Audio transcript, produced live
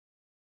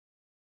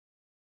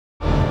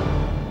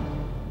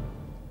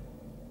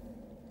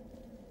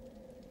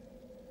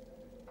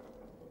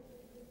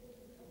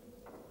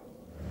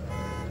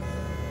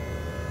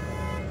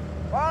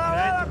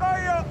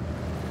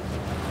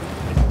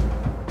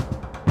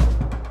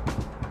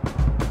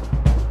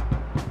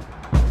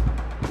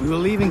We were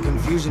leaving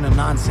confusion and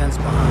nonsense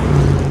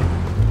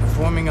behind,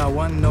 performing our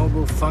one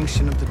noble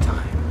function of the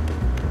time.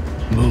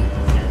 Move.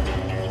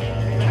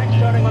 Next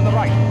turning on the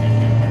right.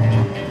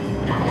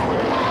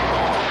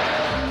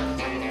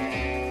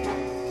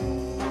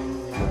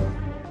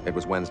 It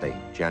was Wednesday,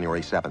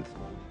 January 7th.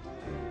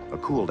 A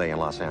cool day in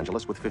Los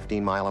Angeles with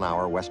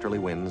 15-mile-an-hour westerly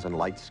winds and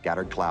light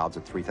scattered clouds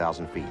at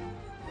 3,000 feet.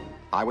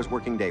 I was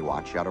working day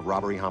watch out of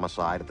robbery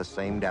homicide at the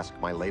same desk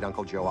my late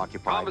Uncle Joe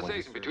occupied.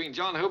 Conversation between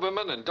John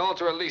Huberman and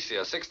daughter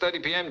Alicia,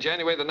 6:30 p.m.,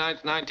 January the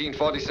 9th,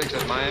 1946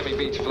 at Miami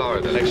Beach,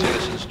 Florida. The next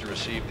citizens to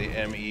receive the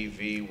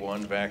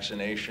MEV1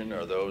 vaccination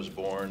are those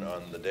born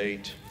on the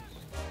date,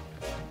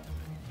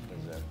 what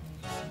is that?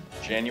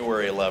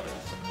 January 11th.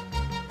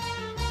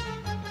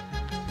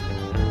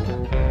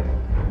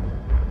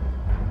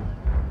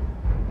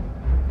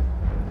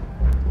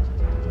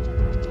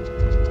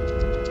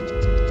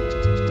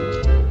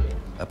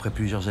 Après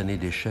plusieurs années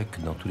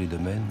d'échecs dans tous les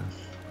domaines,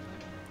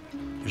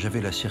 j'avais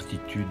la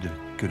certitude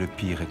que le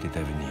pire était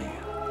à venir.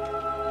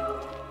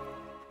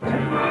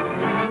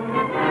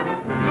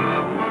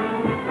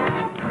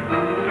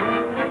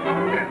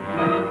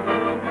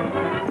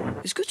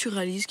 Est-ce que tu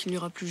réalises qu'il n'y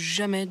aura plus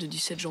jamais de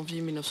 17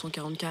 janvier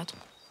 1944?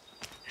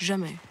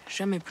 Jamais,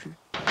 jamais plus.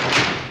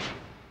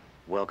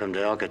 Welcome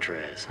to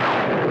Alcatraz.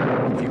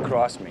 If you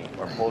cross me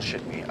or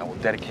bullshit me, I will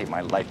dedicate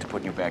my life to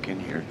putting you back in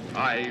here.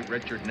 I,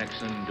 Richard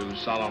Nixon, do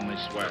solemnly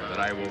swear that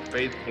I will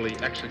faithfully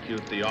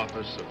execute the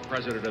office of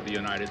President of the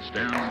United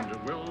States. And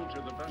will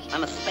to the best.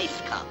 I'm a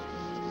space cop.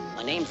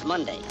 My name's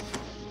Monday.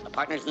 My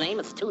partner's name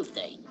is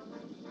Tuesday.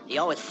 He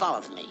always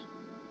follows me.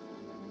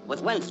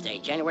 With Wednesday,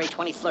 January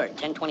 23rd,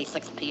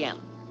 10:26 p.m.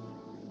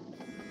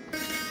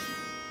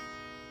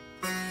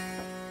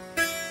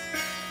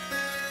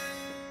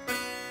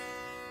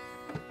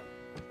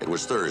 It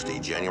was Thursday,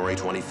 January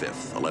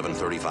 25th,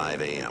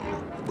 11:35 a.m.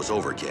 It was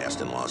overcast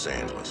in Los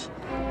Angeles.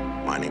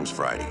 My name's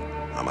Friday.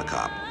 I'm a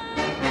cop.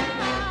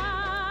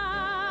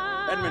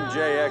 Edmund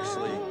J.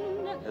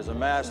 Exley has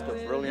amassed a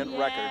brilliant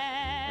record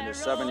in his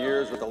 7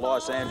 years with the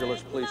Los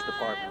Angeles Police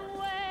Department.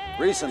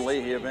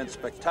 Recently, he evinced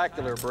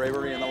spectacular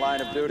bravery in the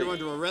line of duty. You're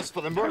under arrest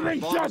for the murder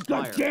of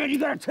Shotgun, Dan! You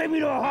gotta take me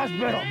to a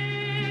hospital!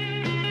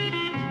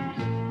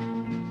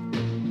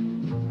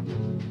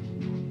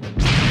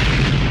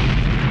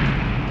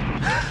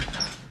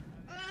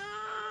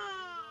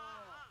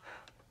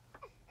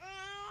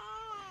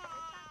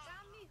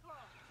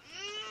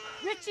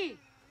 Richie,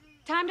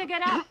 time to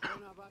get up.